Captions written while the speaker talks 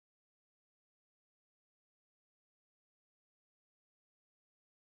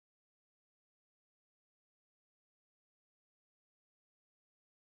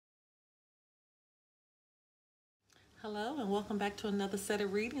Hello and welcome back to another set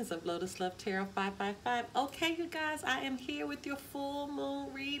of readings of Lotus Love Tarot 555. Okay, you guys, I am here with your full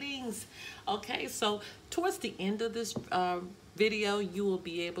moon readings. Okay, so towards the end of this video, you will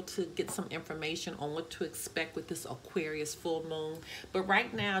be able to get some information on what to expect with this Aquarius full moon. But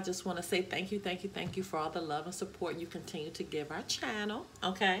right now, I just want to say thank you for all the love and support you continue to give our channel.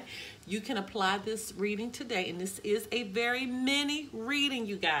 Okay, you can apply this reading today, and this is a very mini reading,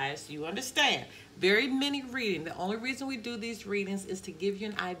 you guys. You understand? Very mini reading. The only reason we do these readings is to give you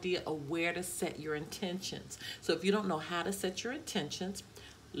an idea of where to set your intentions. So if you don't know how to set your intentions,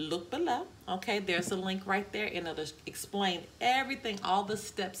 look below. Okay, there's a link right there, and it'll explain everything, all the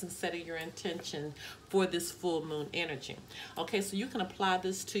steps in setting your intention for this full moon energy. Okay, so you can apply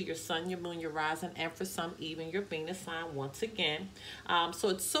this to your sun, your moon, your rising, and for some, even your Venus sign once again. So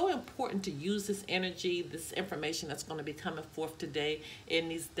it's so important to use this energy, this information that's going to be coming forth today in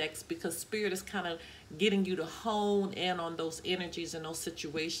these decks, because Spirit is kind of getting you to hone in on those energies and those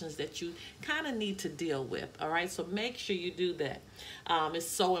situations that you kind of need to deal with. All right, so make sure you do that. It's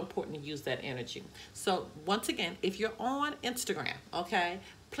so important to use that energy. So once again, if you're on Instagram, okay,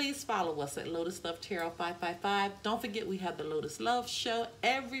 please follow us at Lotus Love Tarot 555. Don't forget we have the Lotus Love Show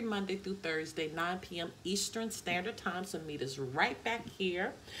every Monday through Thursday, 9 p.m. Eastern Standard Time. So meet us right back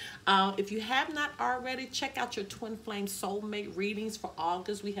here. If you have not already, check out your Twin Flame Soulmate readings for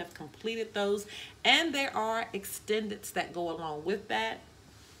August. We have completed those, and there are extendeds that go along with that.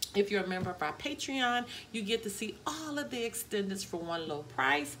 If you're a member of our Patreon, you get to see all of the extendeds for one low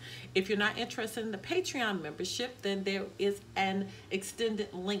price. If you're not interested in the Patreon membership, then there is an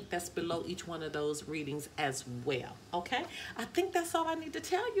extended link that's below each one of those readings as well. Okay? I think that's all I need to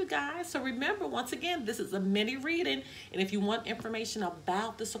tell you guys. So remember, once again, this is a mini reading. And if you want information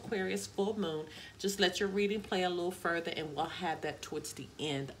about this Aquarius full moon, just let your reading play a little further, and we'll have that towards the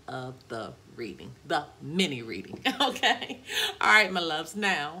end of the reading, the mini reading. Okay? All right, my loves.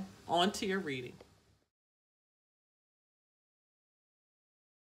 Now, on to your reading.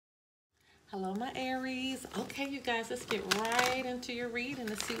 Hello, my Aries. Okay, you guys, let's get right into your reading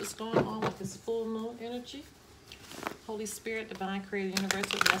and see what's going on with this full moon energy. Holy Spirit, Divine Creator,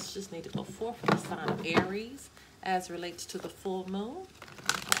 Universal messages need to go forth for the sign of Aries as relates to the full moon on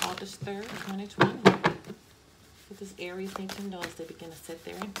August 3rd, 2020. What does Aries need to know as they begin to set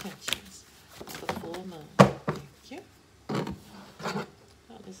their intentions for the full moon? Thank you. Oh,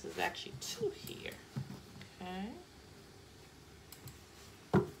 this is actually two here. Okay.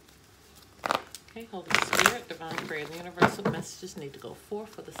 Okay, Holy Spirit, Divine Creator, Universal messages need to go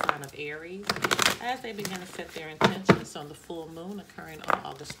forth for the sign of Aries as they begin to set their intentions on the full moon occurring on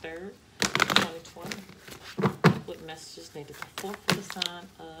August 3rd, 2020. What messages need to go forth for the sign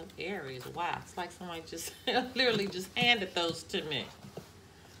of Aries? Wow, it's like somebody just literally just handed those to me.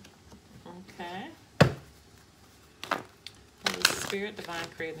 Okay. Holy Spirit, Divine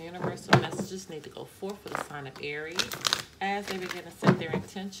Creator, Universal messages need to go forth for the sign of Aries as they begin to set their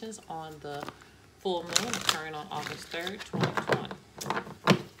intentions on the full moon occurring on August 3rd, 2020.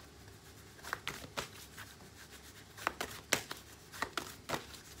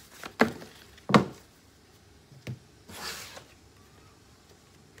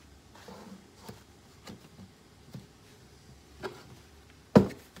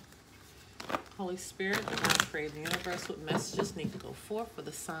 Holy Spirit, Divine Creator, Universal messages need to go forth for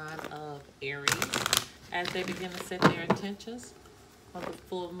the sign of Aries as they begin to set their intentions on the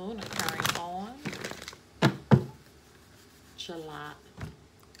full moon occurring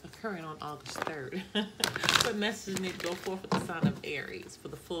on August 3rd. What messages need to go forth for the sign of Aries for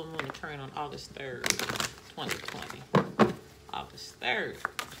the full moon occurring on August 3rd, 2020. August 3rd,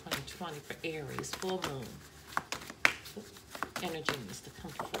 2020 for Aries, full moon. Energy needs to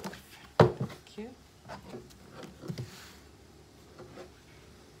come forth. Thank you.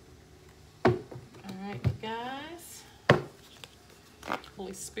 All right, you guys.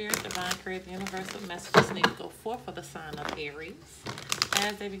 Holy Spirit, Divine Creator, Universal messages need to go forth for the sign of Aries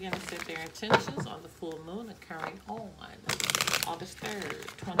as they begin to set their intentions on the full moon occurring on August 3rd,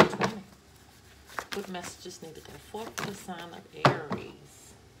 2020. What messages need to go forth for the sign of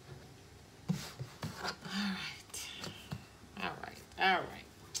Aries? All right.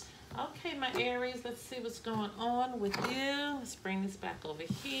 Okay, my Aries, let's see what's going on with you. Let's bring this back over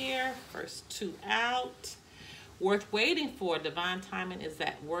here. First two out. Worth waiting for. Divine timing is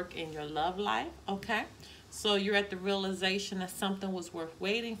at work in your love life. Okay, so you're at the realization that something was worth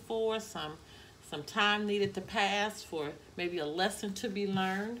waiting for. Some time needed to pass for maybe a lesson to be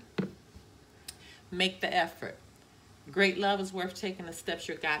learned. Make the effort. Great love is worth taking the steps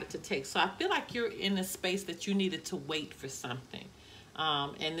you're guided to take. So I feel like you're in a space that you needed to wait for something.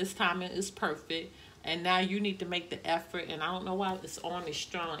 And this timing is perfect. And now you need to make the effort, and I don't know why this arm is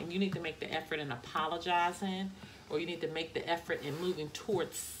strong, and you need to make the effort in apologizing, or you need to make the effort in moving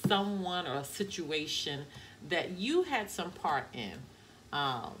towards someone or a situation that you had some part in.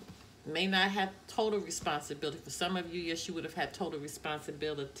 May not have total responsibility. For some of you, yes, you would have had total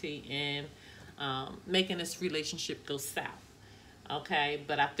responsibility in making this relationship go south. Okay,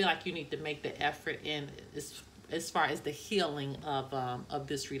 but I feel like you need to make the effort in as far as the healing of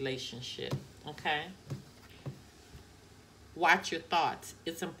this relationship. Okay. Watch your thoughts.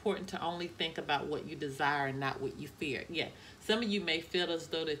 It's important to only think about what you desire and not what you fear. Yeah, some of you may feel as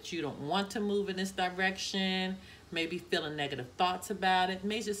though that you don't want to move in this direction, maybe feeling negative thoughts about it,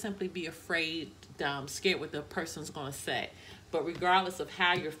 may just simply be afraid, scared what the person's going to say. But regardless of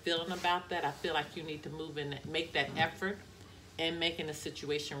how you're feeling about that, I feel like you need to move in, make that effort and making the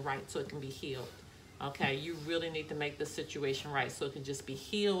situation right so it can be healed. Okay, you really need to make the situation right so it can just be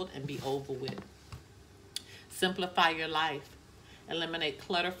healed and be over with. Simplify your life. Eliminate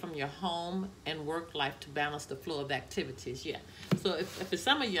clutter from your home and work life to balance the flow of activities. Yeah. So if for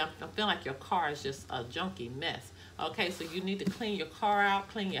some of you, I feel like your car is just a junky mess. Okay, so you need to clean your car out,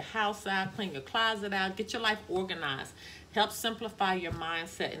 clean your house out, clean your closet out, get your life organized. Help simplify your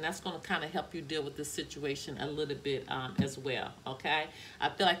mindset, and that's going to kind of help you deal with this situation a little bit as well, okay? I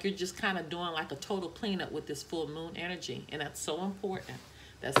feel like you're just kind of doing like a total cleanup with this full moon energy, and that's so important.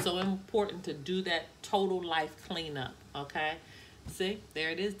 That's so important to do that total life cleanup, okay? See, there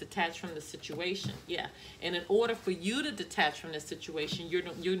it is, detach from the situation. Yeah, and in order for you to detach from the situation,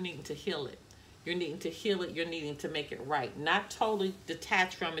 you're needing to heal it. You're needing to heal it. You're needing to make it right. Not totally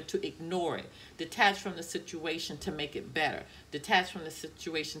detach from it to ignore it. Detach from the situation to make it better. Detach from the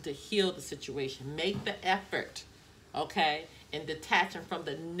situation to heal the situation. Make the effort, okay? And detaching from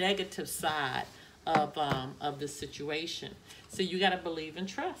the negative side of the situation. So you got to believe and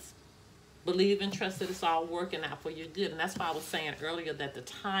trust. Believe and trust that it's all working out for your good. And that's why I was saying earlier that the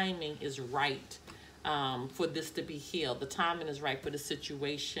timing is right for this to be healed. The timing is right for the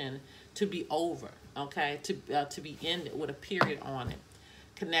situation to be over, okay? To be ended with a period on it.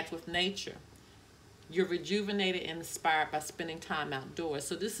 Connect with nature. You're rejuvenated and inspired by spending time outdoors.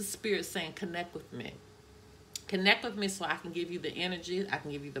 So this is Spirit saying, connect with me. Connect with me so I can give you the energy, I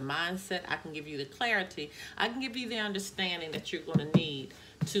can give you the mindset, I can give you the clarity, I can give you the understanding that you're going to need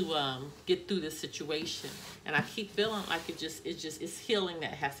to get through this situation. And I keep feeling like it's healing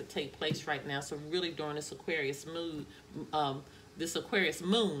that has to take place right now. So really during this Aquarius moon,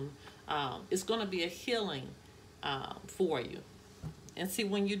 it's going to be a healing for you. And see,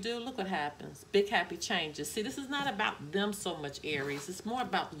 when you do, look what happens. Big happy changes. See, this is not about them so much, Aries. It's more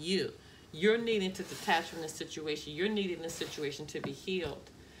about you. You're needing to detach from this situation. You're needing this situation to be healed.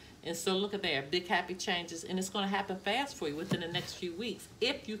 And so look at there, big happy changes. And it's going to happen fast for you within the next few weeks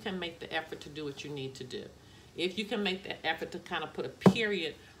if you can make the effort to do what you need to do. If you can make the effort to kind of put a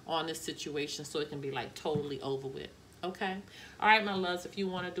period on this situation so it can be like totally over with. Okay? All right, my loves, if you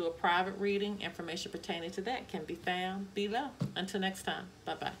want to do a private reading, information pertaining to that can be found below. Until next time,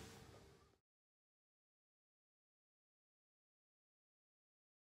 bye-bye.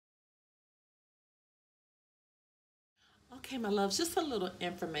 Okay, my loves, just a little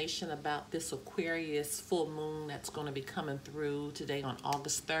information about this Aquarius full moon that's going to be coming through today on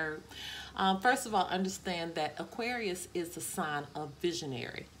August 3rd. First of all, understand that Aquarius is the sign of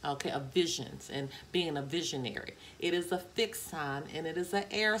visionary, okay, of visions and being a visionary. It is a fixed sign and it is an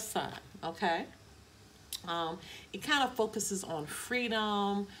air sign, okay? It kind of focuses on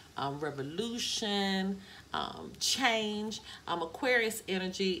freedom, revolution, change. Aquarius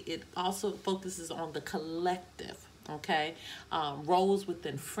energy, it also focuses on the collective. Okay, roles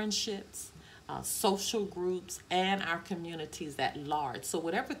within friendships, social groups, and our communities at large. So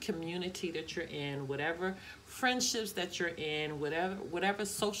whatever community that you're in, whatever friendships that you're in, whatever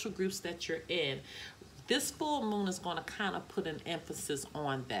social groups that you're in, this full moon is going to kind of put an emphasis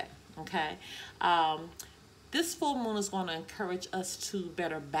on that. Okay, this full moon is going to encourage us to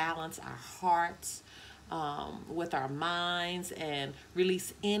better balance our hearts, with our minds, and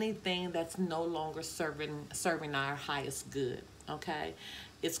release anything that's no longer serving our highest good. Okay,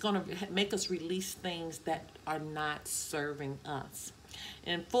 it's going to make us release things that are not serving us.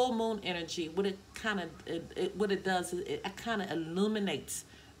 And full moon energy, what it does is it kind of illuminates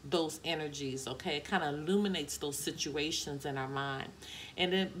those energies. Okay, it kind of illuminates those situations in our mind,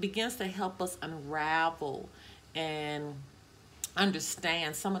 and it begins to help us unravel and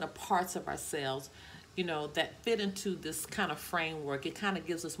understand some of the parts of ourselves, you know, that fit into this kind of framework. It kind of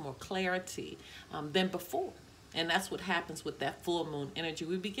gives us more clarity than before. And that's what happens with that full moon energy.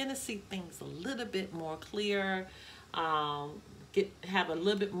 We begin to see things a little bit more clear, have a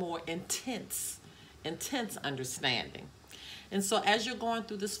little bit more intense intense understanding. And so as you're going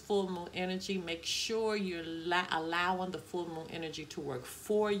through this full moon energy, make sure you're allowing the full moon energy to work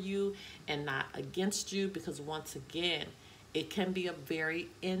for you and not against you, because once again, it can be a very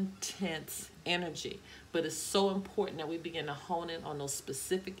intense energy. But it's so important that we begin to hone in on those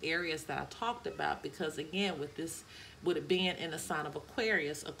specific areas that I talked about, because again, with it being in the sign of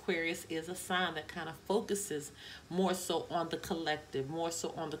Aquarius, Aquarius is a sign that kind of focuses more so on the collective, more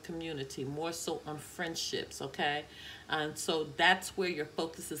so on the community, more so on friendships, okay? And so that's where your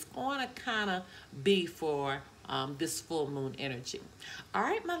focus is going to kind of be for this full moon energy. All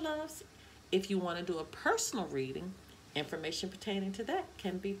right, my loves, if you want to do a personal reading, information pertaining to that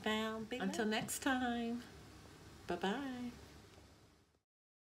can be found below. Until next time, bye-bye.